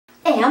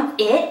Amp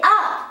it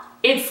up!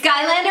 It's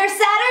Skylanders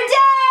Saturday!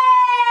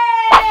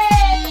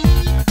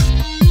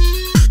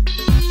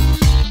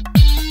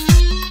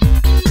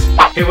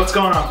 Hey, what's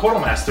going on,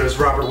 Portal Masters?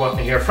 Robert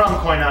Wuffney here from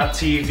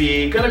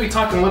CoinOpTV. Gonna be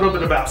talking a little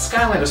bit about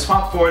Skylanders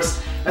Swap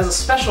Force. As a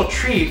special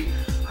treat,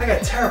 I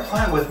got Tara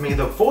Platt with me,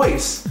 the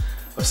voice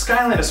of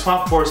Skylanders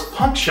Swap Force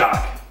Punk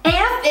Shock.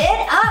 Amp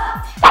it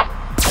up!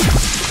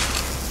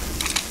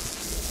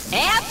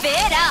 Amp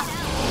it up!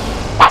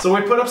 So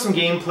we put up some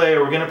gameplay,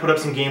 or we're going to put up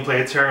some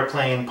gameplay of Tara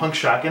playing Punk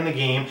Shock in the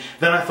game.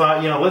 Then I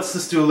thought, you know, let's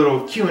just do a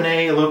little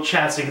Q&A, a little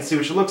chat so you can see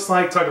what she looks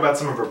like, talk about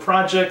some of her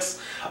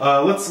projects.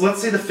 Let's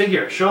see the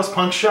figure. Show us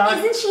Punk Shock.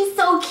 Isn't she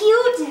so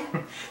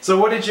cute? So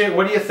what do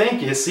you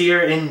think? You see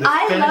her in the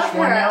finished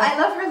one now? I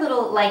love her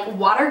little like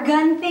water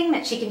gun thing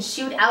that she can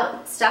shoot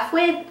out stuff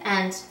with,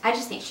 and I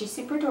just think she's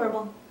super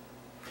adorable.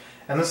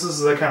 And this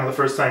is kind of the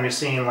first time you're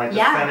seeing like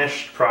the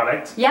finished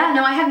product. Yeah,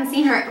 no, I hadn't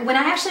seen her. When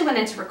I actually went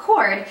in to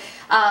record,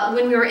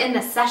 when we were in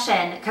the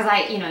session, because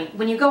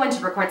when you go in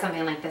to record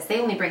something like this,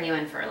 they only bring you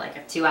in for like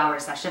a 2-hour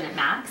session at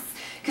max,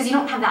 because you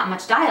don't have that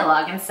much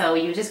dialogue, and so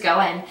you just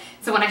go in.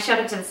 So when I showed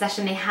up to the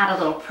session, they had a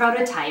little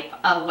prototype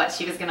of what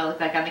she was going to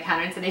look like on the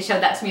counter, and so they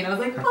showed that to me, and I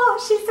was like,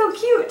 oh, she's so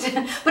cute.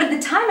 But at the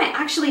time, I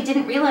actually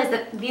didn't realize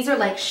that these are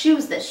like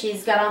shoes that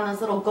she's got on, those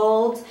little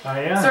gold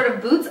sort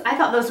of boots. I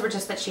thought those were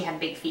just that she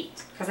had big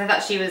feet, because I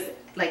thought she was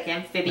like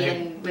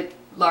amphibian with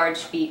large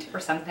feet or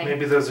something.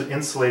 Maybe those are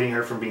insulating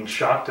her from being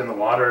shocked in the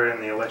water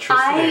and the electricity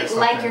or something.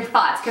 I like your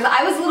thoughts, because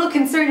I was a little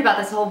concerned about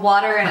this whole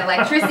water and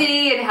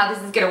electricity and how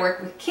this is going to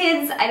work with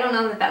kids. I don't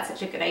know that that's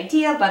such a good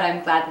idea, but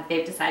I'm glad that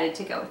they've decided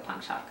to go with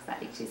Punk Shock, because I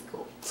think she's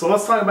cool. So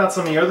let's talk about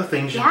some of the other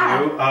things you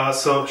do.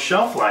 So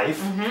Shelf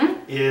Life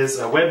is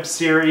a web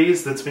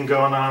series that's been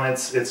going on.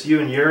 It's you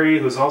and Yuri,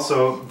 who's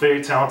also a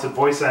very talented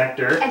voice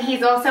actor. And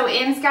he's also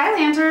in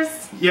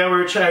Skylanders. Yeah, we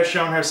were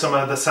showing her some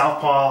of the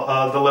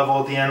Southpaw, the level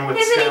at the end with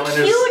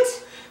Skylanders. Isn't he cute?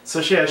 So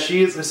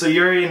so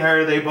Yuri and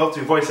her, they both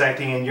do voice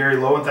acting, and Yuri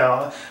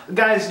Lowenthal.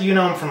 Guys, you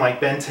know him from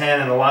like Ben 10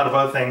 and a lot of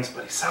other things,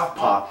 but he's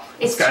Southpaw.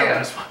 It's true.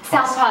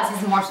 Southpaw is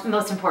his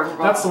most important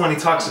role. That's the one he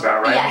talks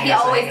about, right? Yeah, he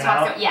always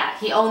talks about,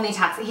 he only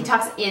talks, he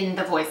talks in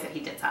the voice that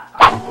he did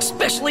Southpaw.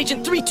 Special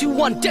Agent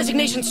 321,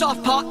 designation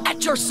Southpaw,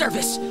 at your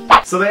service.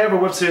 So they have a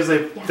web series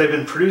they've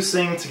been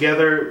producing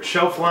together,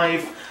 Shelf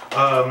Life.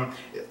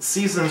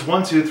 Seasons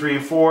 1, 2, 3,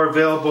 4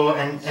 available,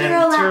 and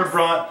Tara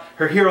brought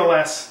her Hero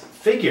Less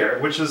figure,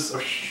 which is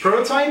a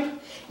prototype?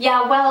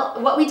 Yeah, well,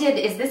 what we did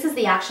is this is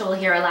the actual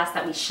Hero Last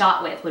that we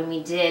shot with when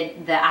we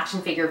did the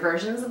action figure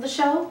versions of the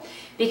show,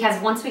 because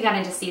once we got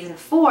into season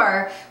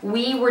 4,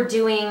 we were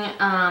doing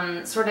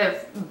sort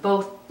of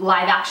both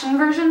live action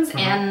versions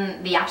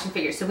and the action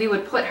figures. So we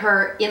would put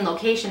her in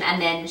location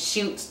and then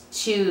shoot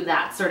to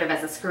that sort of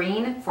as a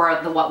screen for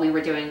what we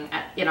were doing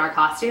in our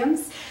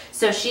costumes.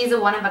 So she's a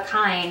one of a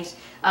kind.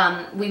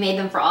 We made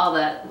them for all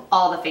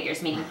the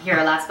figures, meaning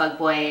Hero Last, Bug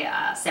Boy,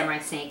 Samurai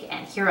Snake,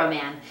 and Hero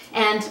Man,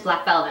 and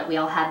Black Velvet. We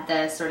all had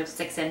the sort of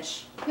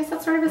 6-inch, I guess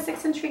that's sort of a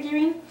 6-inch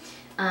figurine.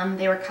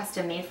 They were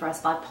custom made for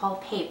us by Paul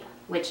Pape,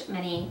 which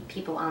many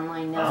people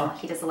online know.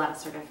 He does a lot of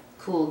sort of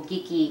cool,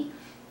 geeky,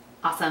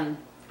 awesome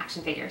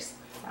action figures.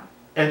 So.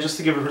 And just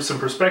to give it some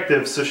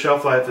perspective, so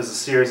Shelf Life is a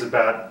series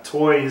about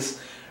toys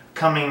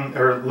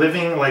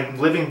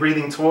living,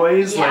 breathing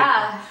toys.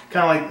 Yeah.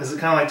 Is it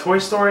kind of like Toy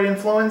Story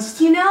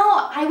influenced? You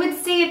know, I would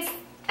say it's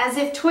as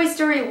if Toy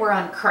Story were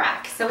on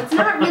crack. So it's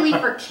not really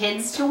for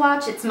kids to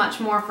watch, it's much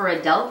more for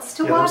adults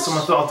to watch.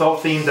 There's some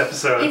adult-themed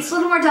episodes. It's a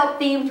little more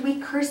adult-themed, we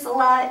curse a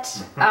lot,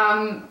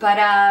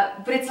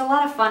 but it's a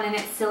lot of fun, and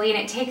it's silly,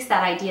 and it takes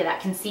that idea,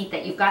 that conceit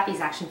that you've got these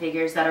action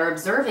figures that are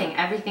observing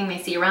everything they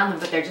see around them,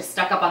 but they're just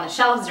stuck up on the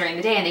shelves during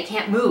the day and they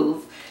can't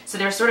move. So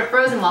they're sort of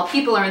frozen while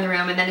people are in the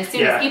room, and then as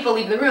soon as people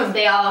leave the room,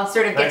 they all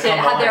sort of get to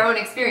have their own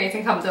experience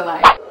and come to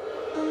life.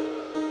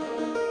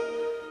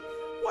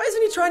 Why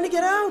isn't he trying to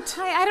get out?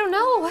 I don't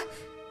know.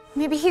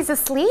 Maybe he's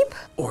asleep?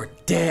 Or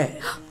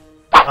dead.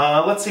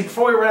 Let's see,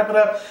 before we wrap it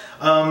up,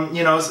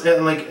 you know,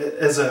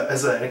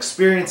 as an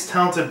experienced,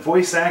 talented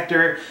voice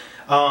actor,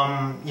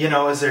 you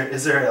know, is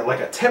there like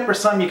a tip or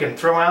something you can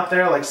throw out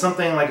there, like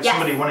something like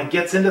somebody when it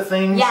gets into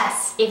things?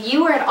 Yes, if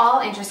you are at all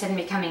interested in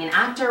becoming an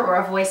actor or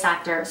a voice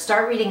actor,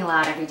 start reading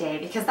aloud every day,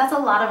 because that's a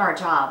lot of our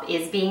job,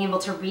 is being able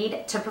to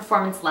read to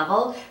performance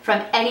level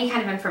from any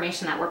kind of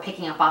information that we're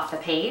picking up off the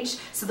page.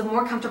 So the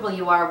more comfortable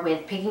you are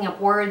with picking up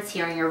words,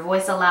 hearing your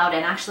voice aloud,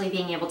 and actually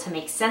being able to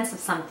make sense of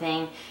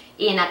something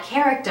in a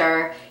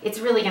character, it's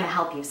really going to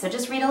help you. So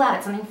just read aloud.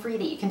 It's something free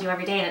that you can do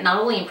every day, and it not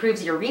only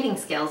improves your reading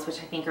skills, which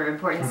I think are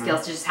important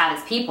skills to just have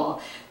as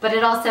people, but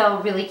it also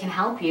really can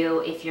help you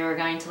if you're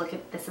going to look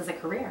at this as a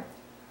career.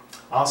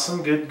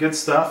 Awesome, good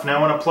stuff. Now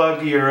I want to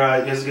plug your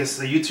the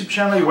YouTube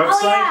channel, your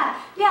website. Oh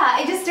yeah,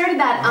 I just started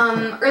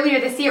that earlier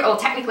this year. Oh,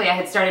 technically I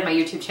had started my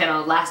YouTube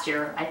channel last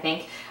year, I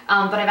think.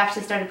 but I've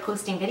actually started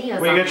posting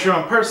videos. Well, you got your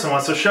own personal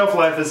one. So Shelf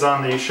Life is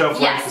on the Shelf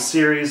Life Yes. the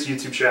series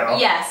YouTube channel.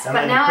 Yes, and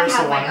but then now your I have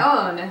personal my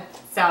own.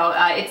 So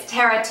it's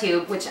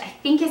TerraTube, which I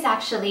think is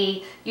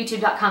actually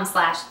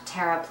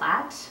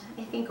youtube.com/TerraPlatt,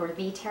 I think, or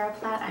the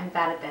TerraPlatt. I'm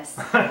bad at this.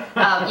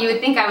 You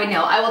would think I would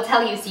know. I will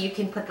tell you so you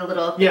can put the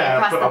little thing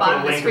across the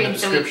bottom of the screen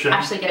so we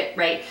actually get it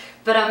right.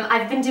 But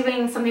I've been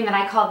doing something that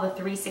I call the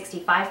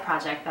 365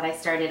 project that I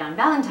started on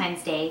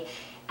Valentine's Day.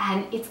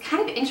 And it's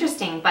kind of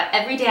interesting, but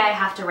every day I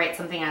have to write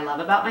something I love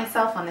about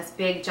myself on this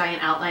big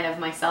giant outline of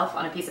myself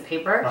on a piece of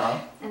paper.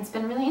 And it's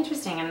been really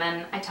interesting. And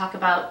then I talk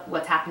about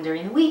what's happened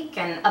during the week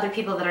and other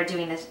people that are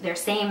doing their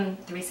same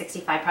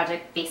 365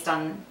 project based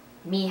on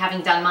me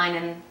having done mine,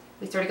 and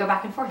we sort of go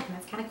back and forth, and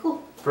that's kind of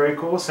cool. Very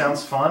cool,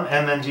 sounds fun.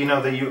 And then do you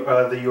know the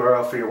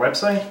URL for your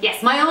website?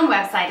 Yes, my own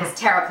website is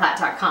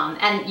terraplatt.com,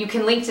 and you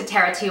can link to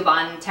TerraTube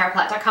on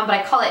terraplatt.com, but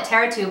I call it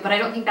TerraTube, but I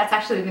don't think that's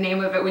actually the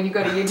name of it when you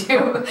go to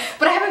YouTube.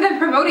 But I haven't been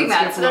promoting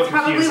that, so that's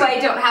probably why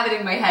I don't have it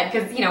in my head,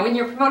 because, you know, when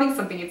you're promoting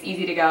something, it's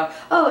easy to go,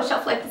 oh,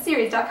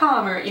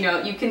 shelflifetheseries.com, or, you know,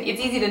 it's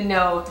easy to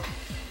know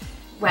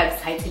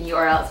websites and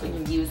URLs when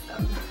you use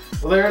them.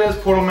 Well, there it is,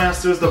 Portal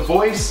Masters, the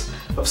voice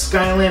of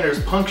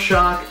Skylanders, Punk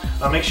Shock.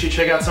 Make sure you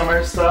check out some of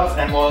her stuff,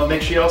 and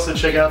make sure you also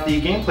check out the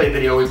gameplay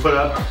video we put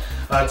up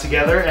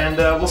together, and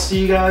we'll see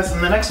you guys in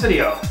the next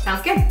video.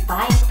 Sounds good.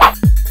 Bye.